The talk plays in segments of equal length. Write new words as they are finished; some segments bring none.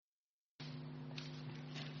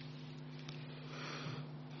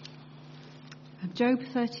Job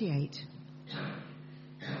 38.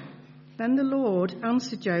 Then the Lord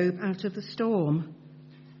answered Job out of the storm,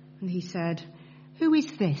 and he said, "Who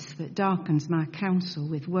is this that darkens my counsel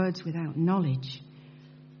with words without knowledge?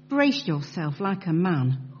 Brace yourself like a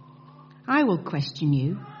man. I will question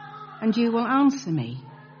you, and you will answer me.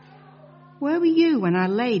 Where were you when I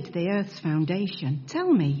laid the earth's foundation?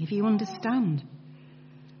 Tell me if you understand.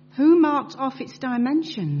 Who marked off its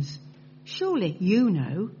dimensions? Surely you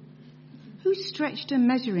know. Who stretched a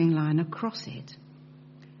measuring line across it?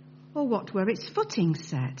 Or what were its footings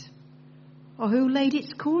set? Or who laid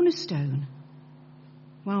its cornerstone?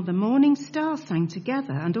 While the morning stars sang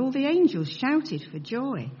together and all the angels shouted for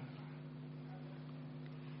joy.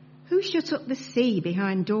 Who shut up the sea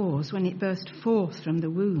behind doors when it burst forth from the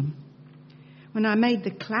womb? When I made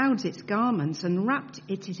the clouds its garments and wrapped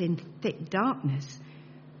it in thick darkness,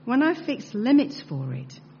 when I fixed limits for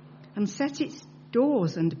it and set its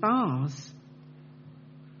doors and bars."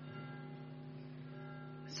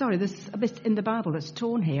 Sorry, there's a bit in the Bible that's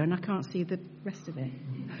torn here and I can't see the rest of it.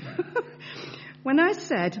 "When I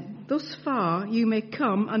said, 'Thus far you may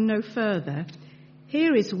come and no further,'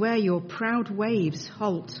 here is where your proud waves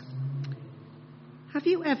halt. Have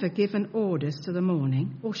you ever given orders to the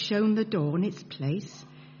morning or shown the dawn its place,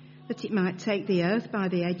 that it might take the earth by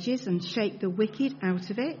the edges and shake the wicked out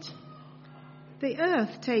of it? The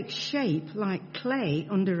earth takes shape like clay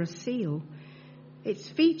under a seal. Its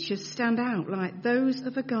features stand out like those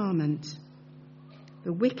of a garment.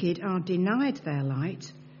 The wicked are denied their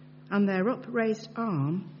light, and their upraised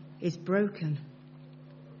arm is broken.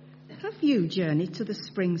 Have you journeyed to the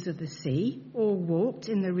springs of the sea, or walked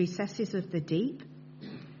in the recesses of the deep?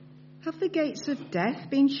 Have the gates of death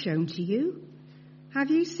been shown to you? Have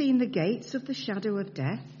you seen the gates of the shadow of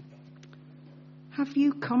death? Have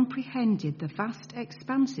you comprehended the vast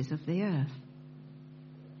expanses of the earth?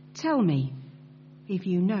 Tell me if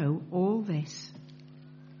you know all this."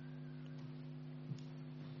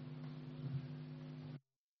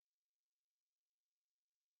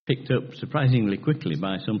 Picked up surprisingly quickly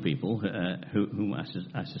by some people whom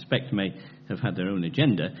I suspect may have had their own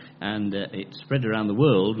agenda, and it spread around the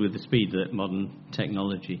world with the speed that modern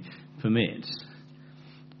technology permits.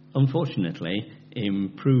 Unfortunately,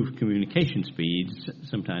 improved communication speeds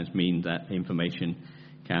sometimes mean that information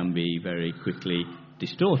can be very quickly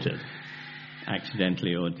distorted,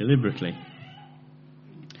 accidentally or deliberately.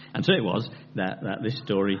 And so it was that this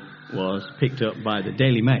story was picked up by the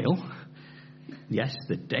Daily Mail. Yes,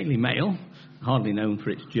 the Daily Mail, hardly known for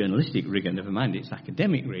its journalistic rigour, never mind its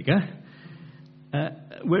academic rigour,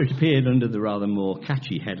 where it appeared under the rather more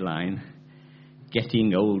catchy headline,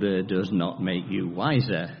 "Getting older does not make you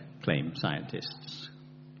wiser," claim scientists.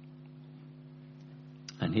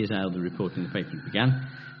 And here's how the report in the paper began.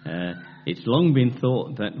 "It's long been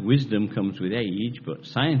thought that wisdom comes with age, but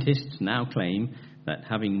scientists now claim that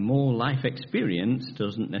having more life experience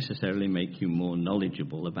doesn't necessarily make you more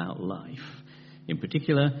knowledgeable about life. In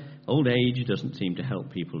particular, old age doesn't seem to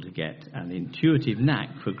help people to get an intuitive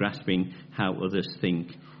knack for grasping how others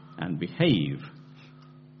think and behave,"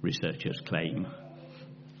 researchers claim.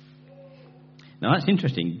 Now that's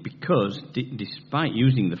interesting because despite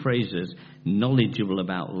using the phrases knowledgeable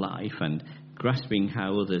about life and grasping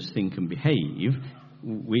how others think and behave,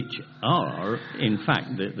 which are in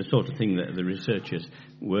fact the sort of thing that the researchers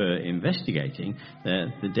were investigating,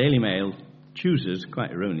 the Daily Mail chooses,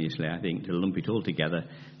 quite erroneously I think, to lump it all together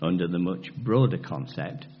under the much broader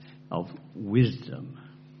concept of wisdom.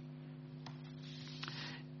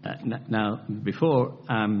 Now, before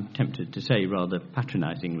I'm tempted to say rather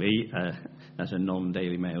patronisingly, as a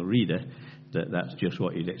non-Daily Mail reader, that that's just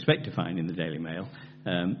what you'd expect to find in the Daily Mail,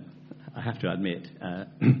 I have to admit,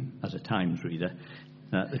 as a Times reader,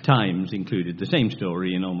 the Times included the same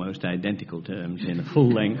story in almost identical terms in a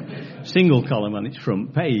full-length single column on its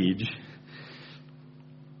front page.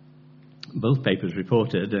 Both papers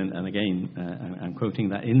reported, and again I'm quoting,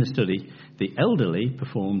 that in the study, the elderly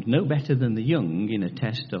performed no better than the young in a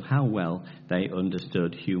test of how well they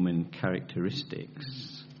understood human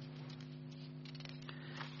characteristics.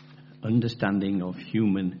 Understanding of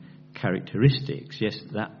human characteristics. Yes,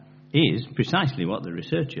 that is precisely what the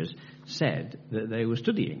researchers said that they were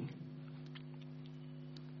studying.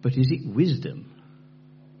 But is it wisdom?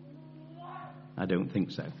 I don't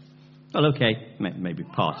think so. Well, okay, maybe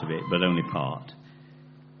part of it, but only part.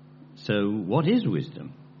 So what is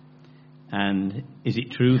wisdom? And is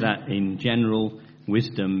it true that in general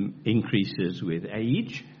wisdom increases with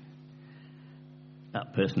age?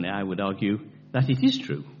 Personally, I would argue that it is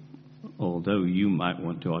true, although you might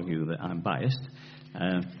want to argue that I'm biased.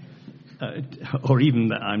 or even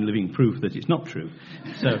that I'm living proof that it's not true.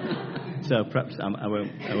 So perhaps I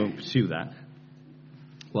won't pursue that.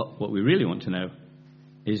 What we really want to know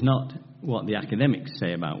is not what the academics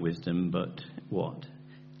say about wisdom, but what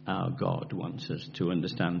our God wants us to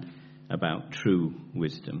understand about true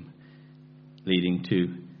wisdom, leading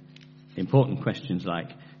to important questions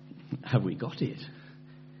like, have we got it?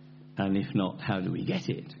 And if not, how do we get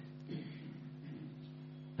it?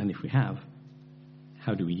 And if we have,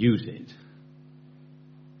 how do we use it?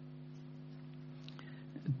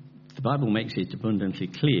 The Bible makes it abundantly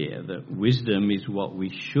clear that wisdom is what we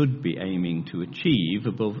should be aiming to achieve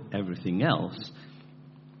above everything else.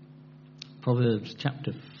 Proverbs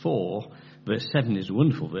chapter 4, verse 7 is a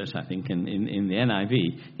wonderful verse, I think, and in the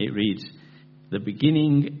NIV it reads, "The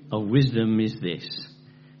beginning of wisdom is this,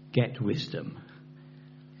 get wisdom.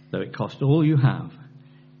 Though it cost all you have,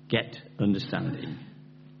 get understanding."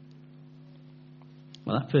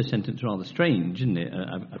 Well, that first sentence is rather strange, isn't it?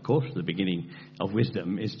 Of course, the beginning of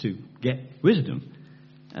wisdom is to get wisdom.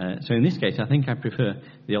 So in this case, I think I prefer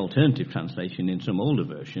the alternative translation in some older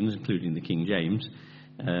versions, including the King James,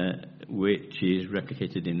 which is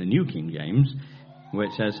replicated in the New King James, where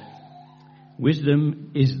it says, "Wisdom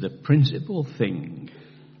is the principal thing,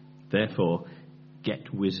 therefore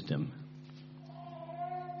get wisdom."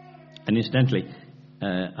 And incidentally,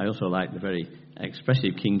 I also like the very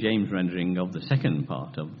expressive King James rendering of the second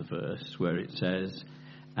part of the verse, where it says,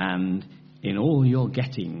 "And in all your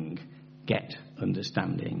getting, get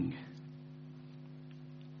understanding."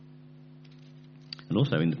 And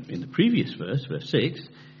also in the previous verse, verse 6,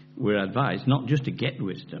 we're advised not just to get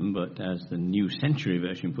wisdom, but as the New Century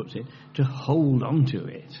Version puts it, to hold on to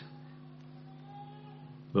it.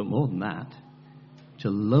 But more than that, to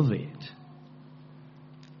love it.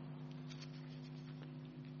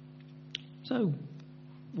 So,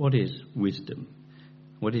 what is wisdom?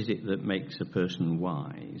 What is it that makes a person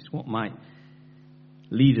wise? What might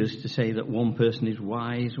lead us to say that one person is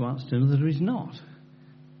wise whilst another is not?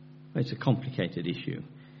 Well, it's a complicated issue.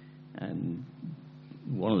 And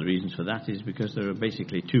one of the reasons for that is because there are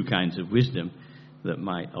basically two kinds of wisdom that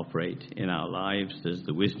might operate in our lives. There's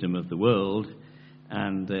the wisdom of the world,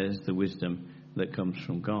 and there's the wisdom that comes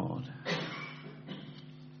from God.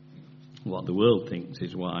 What the world thinks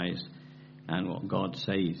is wise and what God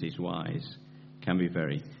says is wise can be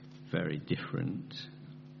very, very different.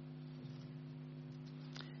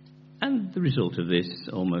 And the result of this,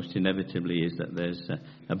 almost inevitably, is that there's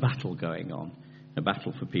a battle going on, a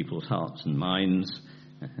battle for people's hearts and minds,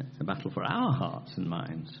 a battle for our hearts and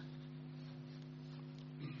minds.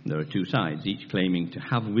 There are two sides, each claiming to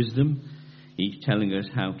have wisdom, each telling us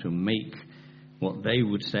how to make what they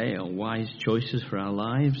would say are wise choices for our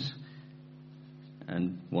lives.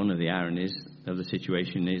 And one of the ironies of the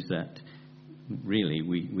situation is that really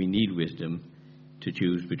we need wisdom to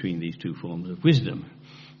choose between these two forms of wisdom.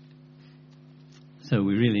 So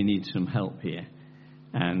we really need some help here.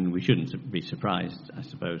 And we shouldn't be surprised, I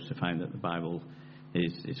suppose, to find that the Bible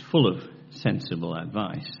is full of sensible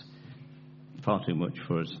advice. Far too much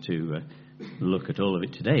for us to look at all of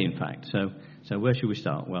it today, in fact. So where should we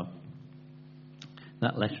start? Well,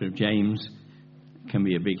 that letter of James can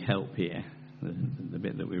be a big help here. The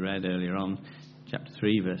bit that we read earlier on, chapter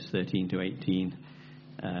 3, verse 13 to 18.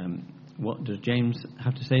 What does James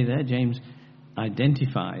have to say there? James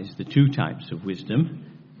identifies the two types of wisdom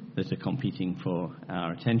that are competing for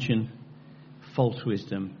our attention: false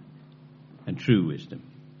wisdom and true wisdom.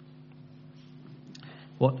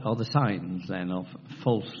 What are the signs, then, of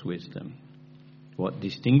false wisdom? What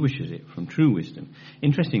distinguishes it from true wisdom?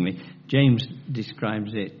 Interestingly, James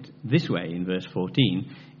describes it this way in verse 14.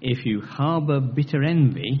 "If you harbour bitter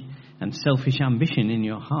envy and selfish ambition in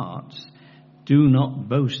your hearts, do not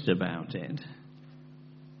boast about it."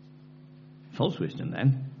 False wisdom,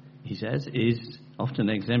 then, he says, is often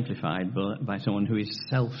exemplified by someone who is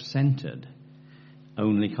self-centered,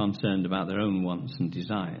 only concerned about their own wants and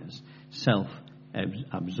desires,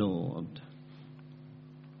 self-absorbed.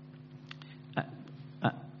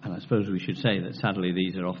 And I suppose we should say that sadly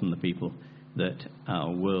these are often the people that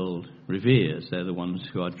our world reveres. They're the ones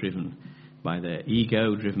who are driven by their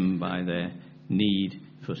ego, driven by their need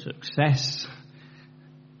for success.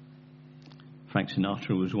 Frank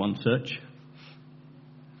Sinatra was one such.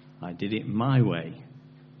 "I did it my way,"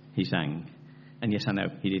 he sang. And yes, I know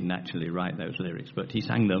he didn't actually write those lyrics, but he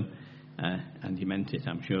sang them, and he meant it,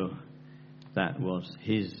 I'm sure. That was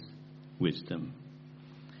his wisdom.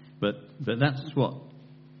 But that's what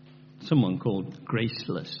someone called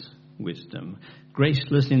graceless wisdom.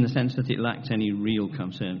 Graceless in the sense that it lacks any real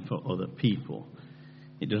concern for other people.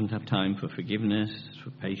 It doesn't have time for forgiveness, for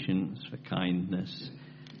patience, for kindness.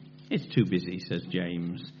 It's too busy, says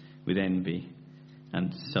James, with envy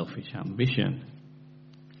and selfish ambition.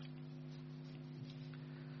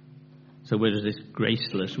 So where does this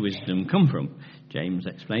graceless wisdom come from? James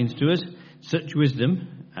explains to us, such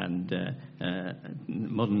wisdom, and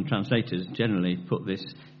modern translators generally put this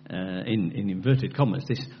in inverted commas,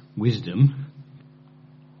 this wisdom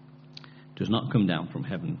does not come down from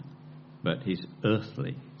heaven, but is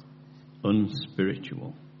earthly,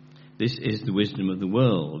 unspiritual. This is the wisdom of the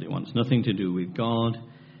world. It wants nothing to do with God,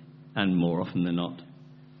 and more often than not,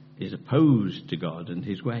 is opposed to God and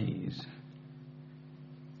his ways.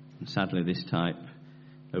 And sadly, this type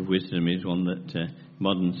of wisdom is one that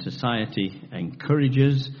modern society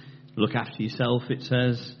encourages. Look after yourself, it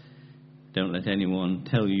says. Don't let anyone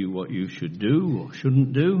tell you what you should do or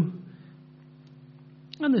shouldn't do.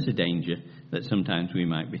 And there's a danger that sometimes we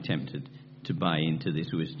might be tempted to buy into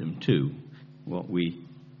this wisdom too. What we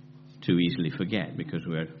too easily forget, because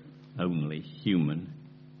we're only human,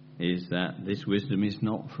 is that this wisdom is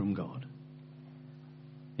not from God.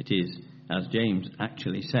 It is, as James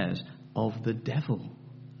actually says, of the devil.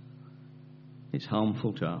 It's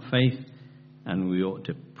harmful to our faith, and we ought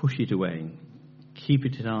to push it away, keep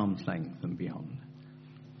it at arm's length and beyond.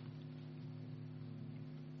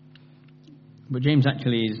 But James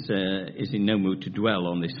actually is in no mood to dwell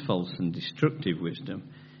on this false and destructive wisdom.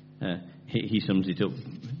 He sums it up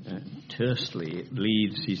tersely. It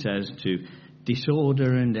leads, he says, to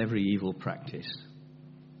disorder and every evil practice.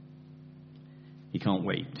 He can't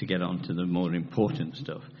wait to get on to the more important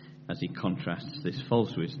stuff as he contrasts this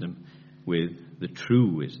false wisdom with the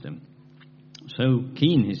true wisdom. So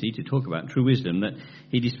keen is he to talk about true wisdom that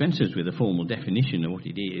he dispenses with a formal definition of what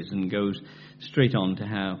it is and goes straight on to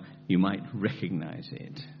how you might recognize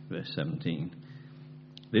it. Verse 17.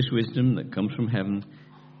 This wisdom that comes from heaven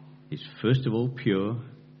is first of all pure,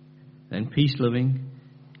 then peace-loving,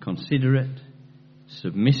 considerate,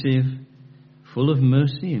 submissive, full of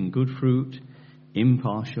mercy and good fruit,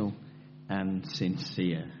 impartial and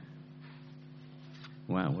sincere.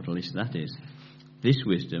 Wow, what a list that is. This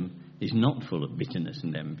wisdom is not full of bitterness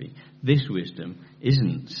and envy. This wisdom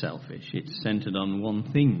isn't selfish. It's centered on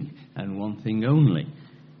one thing and one thing only.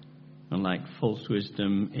 Unlike false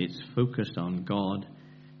wisdom, it's focused on God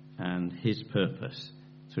and his purpose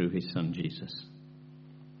through his Son Jesus.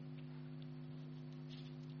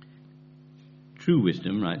 True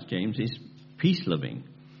wisdom, writes James, is peace-loving.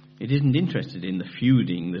 It isn't interested in the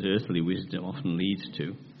feuding that earthly wisdom often leads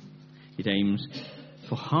to. It aims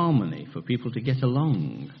for harmony, for people to get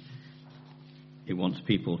along. It wants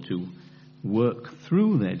people to work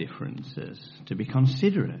through their differences, to be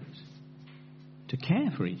considerate, to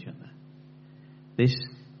care for each other. This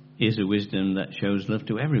is a wisdom that shows love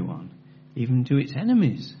to everyone, even to its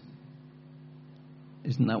enemies.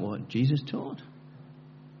 Isn't that what Jesus taught?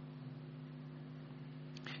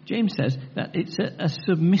 James says that it's a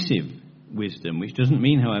submissive wisdom, which doesn't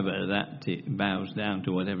mean, however, that it bows down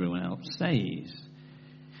to what everyone else says.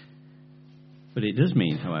 But it does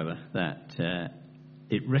mean, however, that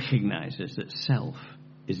it recognizes that self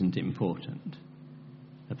isn't important.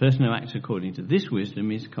 A person who acts according to this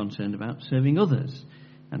wisdom is concerned about serving others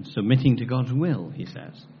and submitting to God's will, he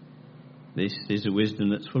says. This is a wisdom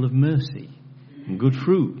that's full of mercy and good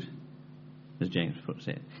fruit, as James puts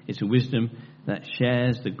it. It's a wisdom that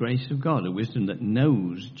shares the grace of God, a wisdom that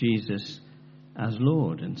knows Jesus as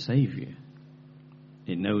Lord and Saviour.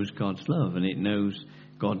 It knows God's love, and it knows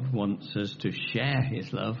God wants us to share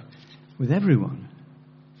his love with everyone.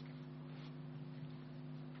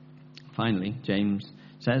 Finally, James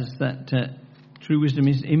says that true wisdom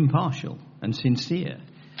is impartial and sincere.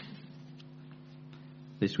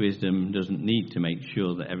 This wisdom doesn't need to make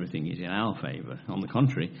sure that everything is in our favour. On the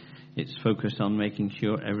contrary, it's focused on making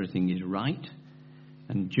sure everything is right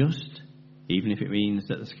and just, even if it means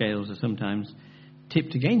that the scales are sometimes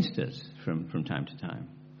tipped against us from time to time.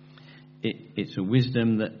 It's a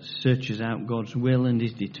wisdom that searches out God's will and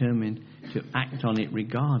is determined to act on it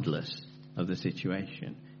regardless of the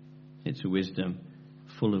situation. It's a wisdom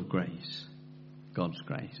full of grace, God's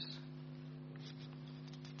grace.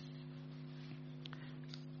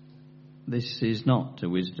 This is not a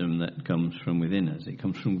wisdom that comes from within us. It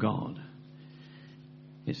comes from God.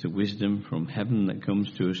 It's a wisdom from heaven that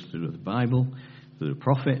comes to us through the Bible, through the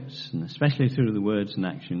prophets, and especially through the words and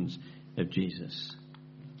actions of Jesus.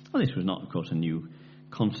 Well, this was not, of course, a new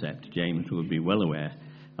concept. James would be well aware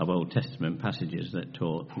of Old Testament passages that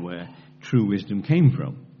taught where true wisdom came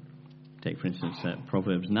from. Take, for instance,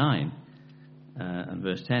 Proverbs 9 and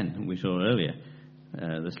verse 10, we saw earlier.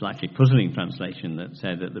 The slightly puzzling translation that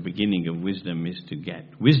said that the beginning of wisdom is to get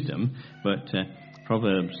wisdom, but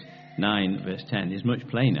Proverbs 9 verse 10 is much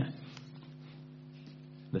plainer.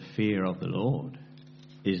 the fear of the Lord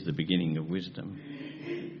is the beginning of wisdom.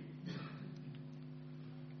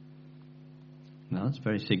 Now, that's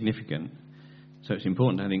very significant. So it's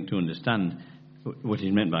important, I think, to understand what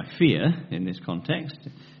is meant by fear in this context.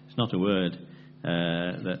 It's not a word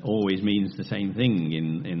that always means the same thing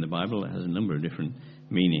in the Bible. It has a number of different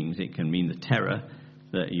meanings. It can mean the terror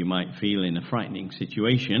that you might feel in a frightening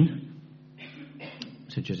situation,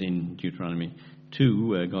 such as in Deuteronomy 2,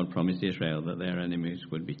 where God promised Israel that their enemies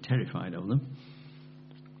would be terrified of them.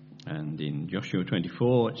 And in Joshua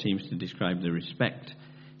 24, it seems to describe the respect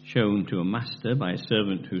shown to a master by a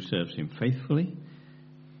servant who serves him faithfully.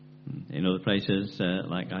 In other places,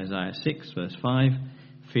 like Isaiah 6, verse 5,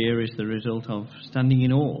 fear is the result of standing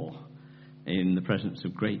in awe in the presence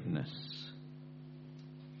of greatness.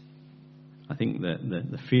 I think that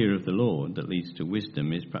the fear of the Lord that leads to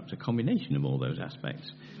wisdom is perhaps a combination of all those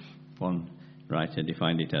aspects. One writer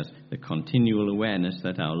defined it as the continual awareness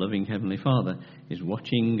that our loving Heavenly Father is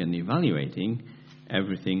watching and evaluating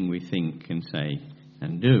everything we think and say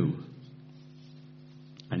and do.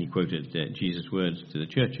 And he quoted Jesus' words to the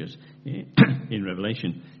churches in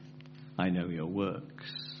Revelation, I know your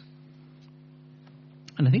works.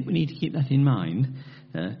 And I think we need to keep that in mind.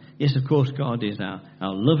 Yes, of course, God is our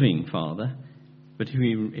loving Father, but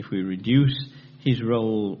if we reduce his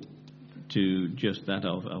role to just that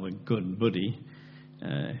of a good buddy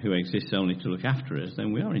who exists only to look after us,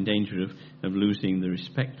 then we are in danger of losing the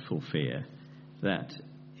respectful fear that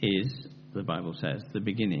is, the Bible says, the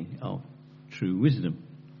beginning of true wisdom.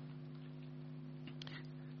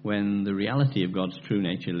 When the reality of God's true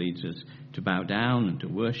nature leads us to bow down and to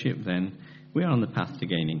worship, then we are on the path to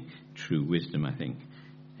gaining true wisdom, I think.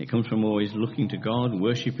 It comes from always looking to God,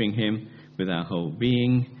 worshipping him with our whole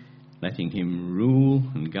being, letting him rule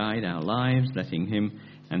and guide our lives, letting him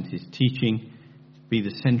and his teaching be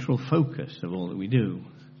the central focus of all that we do.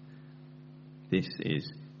 This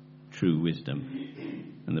is true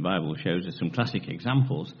wisdom. And the Bible shows us some classic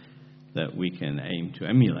examples that we can aim to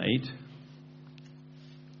emulate.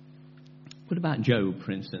 What about Job,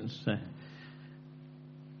 for instance?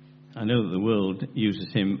 I know that the world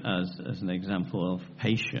uses him as an example of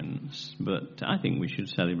patience, but I think we should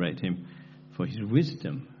celebrate him for his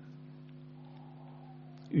wisdom.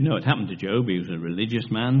 You know what happened to Job. He was a religious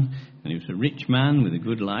man, and he was a rich man with a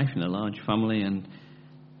good life and a large family, and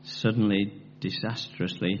suddenly,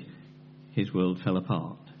 disastrously, his world fell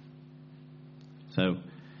apart. So,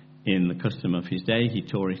 in the custom of his day, he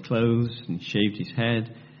tore his clothes and shaved his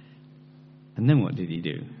head. And then what did he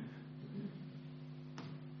do?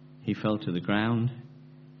 He fell to the ground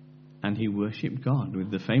and he worshipped God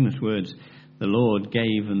with the famous words, the Lord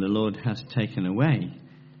gave and the Lord has taken away.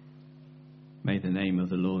 May the name of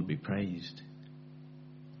the Lord be praised.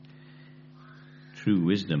 True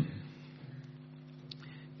wisdom.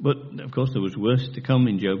 But, of course, there was worse to come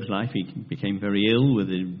in Job's life. He became very ill with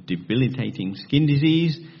a debilitating skin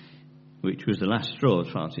disease, which was the last straw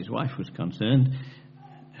as far as his wife was concerned.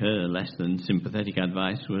 Her less than sympathetic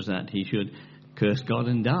advice was that he should curse God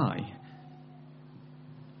and die.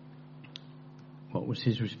 What was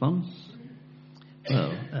his response?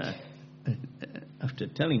 Well, after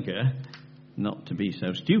telling her not to be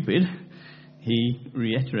so stupid, he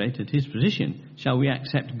reiterated his position. Shall we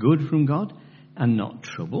accept good from God and not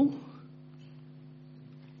trouble?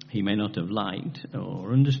 He may not have liked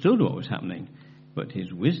or understood what was happening, but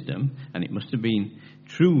his wisdom, and it must have been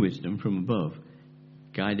true wisdom from above,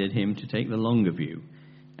 guided him to take the longer view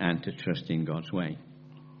and to trust in God's way.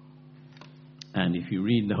 And if you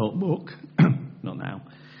read the whole book, not now,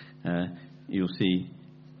 you'll see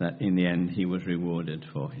that in the end he was rewarded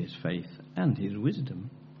for his faith and his wisdom.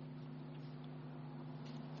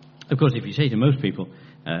 Of course, if you say to most people,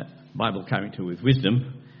 Bible character with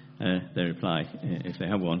wisdom, their reply, if they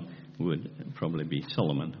have one, would probably be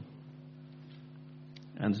Solomon.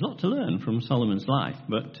 And there's a lot to learn from Solomon's life,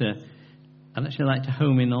 but I'd actually like to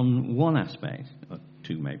home in on one aspect, or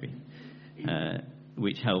two maybe,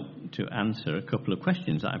 which helped to answer a couple of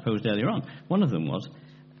questions that I posed earlier on. One of them was,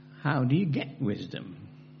 how do you get wisdom?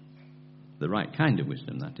 The right kind of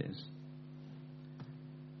wisdom, that is.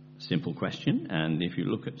 Simple question, and if you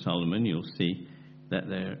look at Solomon, you'll see that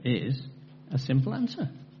there is a simple answer.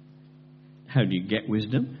 How do you get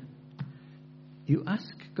wisdom? You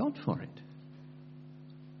ask God for it.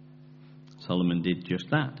 Solomon did just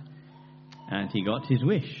that, and he got his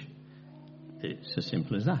wish. It's as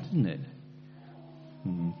simple as that, isn't it?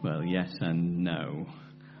 Well, yes and no.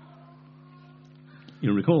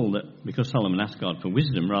 You'll recall that because Solomon asked God for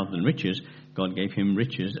wisdom rather than riches, God gave him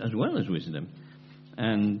riches as well as wisdom.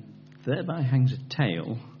 And thereby hangs a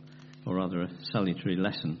tale, or rather a salutary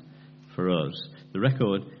lesson, for us. The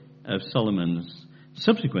record of Solomon's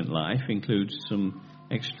subsequent life includes some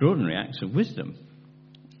extraordinary acts of wisdom,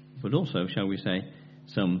 but also, shall we say,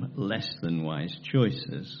 some less than wise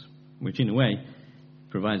choices, which in a way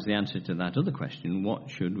provides the answer to that other question: what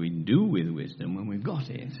should we do with wisdom when we've got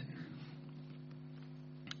it?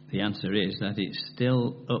 The answer is that it's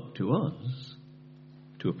still up to us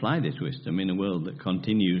to apply this wisdom in a world that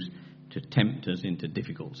continues to tempt us into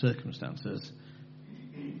difficult circumstances.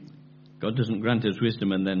 God doesn't grant us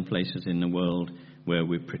wisdom and then place us in a world where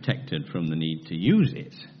we're protected from the need to use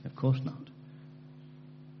it. Of course not.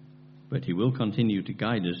 But he will continue to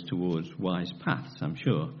guide us towards wise paths, I'm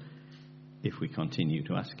sure, if we continue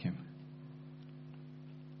to ask him.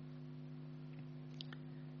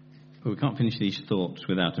 But we can't finish these thoughts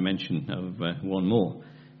without a mention of one more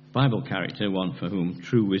Bible character, one for whom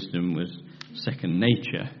true wisdom was second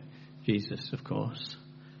nature: Jesus, of course.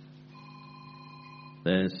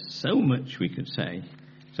 There's so much we could say,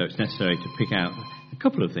 so it's necessary to pick out a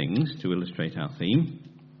couple of things to illustrate our theme.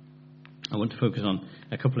 I want to focus on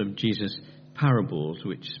a couple of Jesus' parables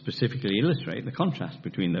which specifically illustrate the contrast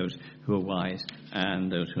between those who are wise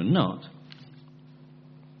and those who are not.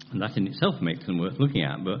 And that in itself makes them worth looking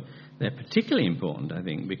at, but they're particularly important, I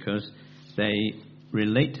think, because they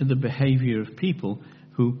relate to the behavior of people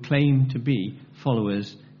who claim to be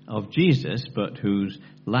followers of Jesus, but whose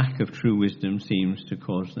lack of true wisdom seems to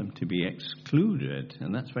cause them to be excluded,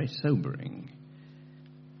 and that's very sobering.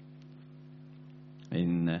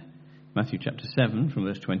 In Matthew chapter 7, from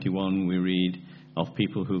verse 21, we read of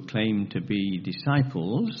people who claim to be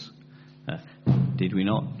disciples. Did we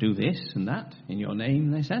not do this and that in your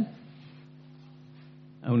name, they said?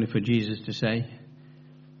 Only for Jesus to say,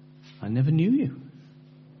 I never knew you.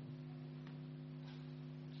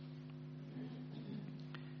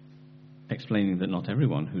 Explaining that not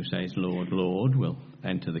everyone who says, Lord, Lord, will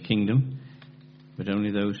enter the kingdom, but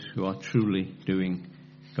only those who are truly doing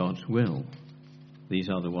God's will. These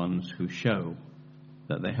are the ones who show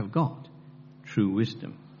that they have got true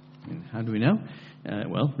wisdom. And how do we know?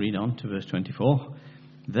 Well, read on to verse 24.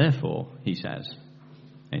 Therefore, he says,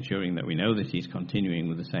 ensuring that we know that he's continuing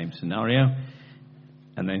with the same scenario.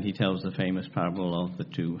 And then he tells the famous parable of the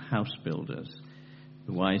two house builders,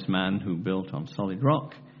 the wise man who built on solid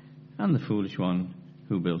rock and the foolish one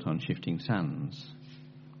who built on shifting sands.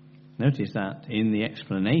 Notice that in the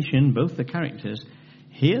explanation, both the characters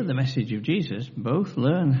hear the message of Jesus, both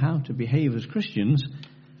learn how to behave as Christians,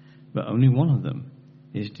 but only one of them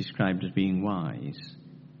is described as being wise,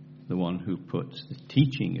 the one who puts the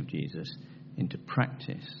teaching of Jesus into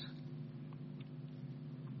practice.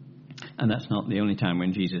 And that's not the only time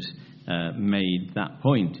when Jesus made that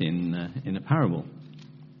point in a parable.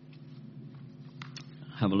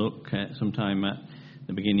 Have a look sometime at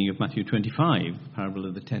the beginning of Matthew 25, the parable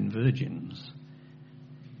of the 10 virgins.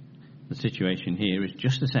 The situation here is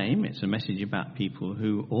just the same. It's a message about people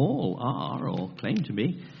who all are, or claim to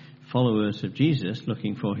be, followers of Jesus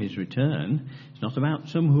looking for his return. It's not about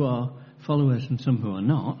some who are followers and some who are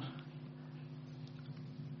not.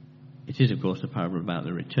 It is, of course, a parable about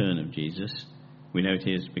the return of Jesus. We know it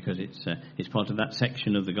is because it's part of that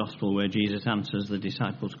section of the gospel where Jesus answers the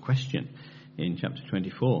disciples' question in chapter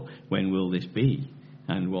 24. When will this be?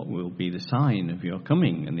 And what will be the sign of your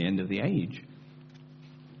coming and the end of the age?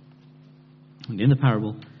 And in the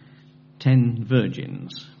parable, 10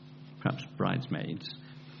 virgins, perhaps bridesmaids,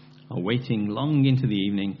 are waiting long into the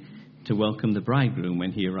evening to welcome the bridegroom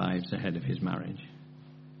when he arrives ahead of his marriage.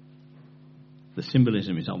 The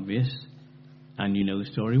symbolism is obvious, and you know the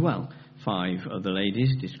story well. 5 of the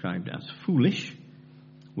ladies, described as foolish,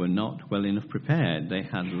 were not well enough prepared. They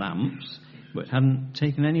had lamps, but hadn't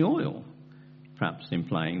taken any oil, perhaps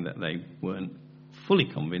implying that they weren't fully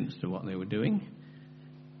convinced of what they were doing.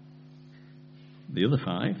 The other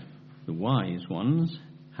 5, the wise ones,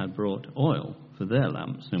 had brought oil for their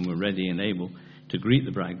lamps and were ready and able to greet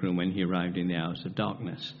the bridegroom when he arrived in the hours of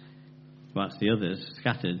darkness, whilst the others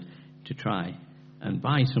scattered to try and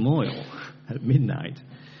buy some oil at midnight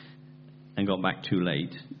and got back too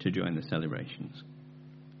late to join the celebrations.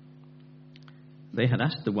 They had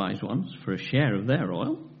asked the wise ones for a share of their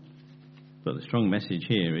oil, but the strong message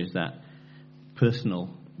here is that personal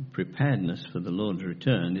preparedness for the Lord's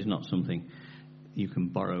return is not something you can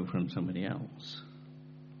borrow from somebody else.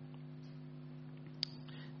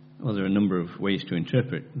 Well, there are a number of ways to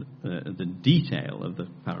interpret the detail of the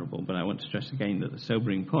parable, but I want to stress again that the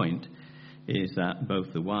sobering point is that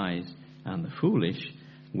both the wise and the foolish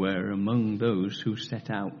were among those who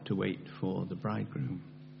set out to wait for the bridegroom.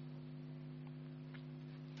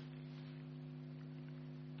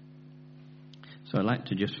 So I'd like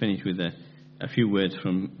to just finish with a a few words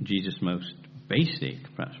from Jesus' most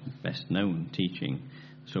basic, perhaps best known teaching,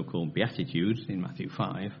 so-called Beatitudes in Matthew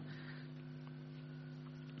 5.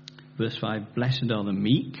 Verse 5, blessed are the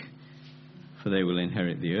meek, for they will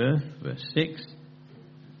inherit the earth. Verse 6,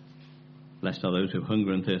 blessed are those who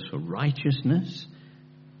hunger and thirst for righteousness,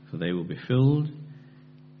 for they will be filled.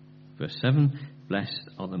 Verse 7, blessed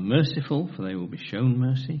are the merciful, for they will be shown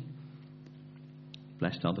mercy.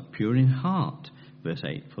 Blessed are the pure in heart. Verse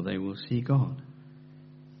 8, for they will see God.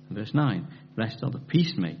 And verse 9, blessed are the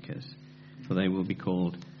peacemakers, for they will be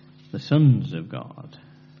called the sons of God.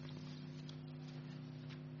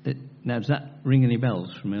 Now, does that ring any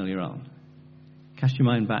bells from earlier on? Cast your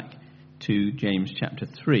mind back to James chapter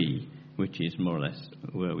 3, which is more or less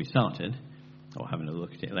where we started, or having a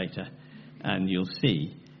look at it later, and you'll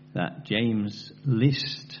see that James'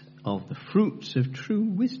 list of the fruits of true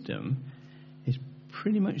wisdom is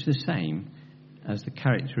pretty much the same as the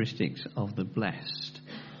characteristics of the blessed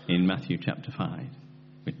in Matthew chapter 5,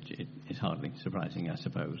 which is hardly surprising, I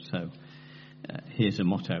suppose. So here's a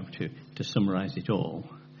motto to summarize it all.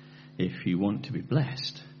 If you want to be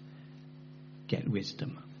blessed, get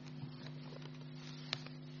wisdom.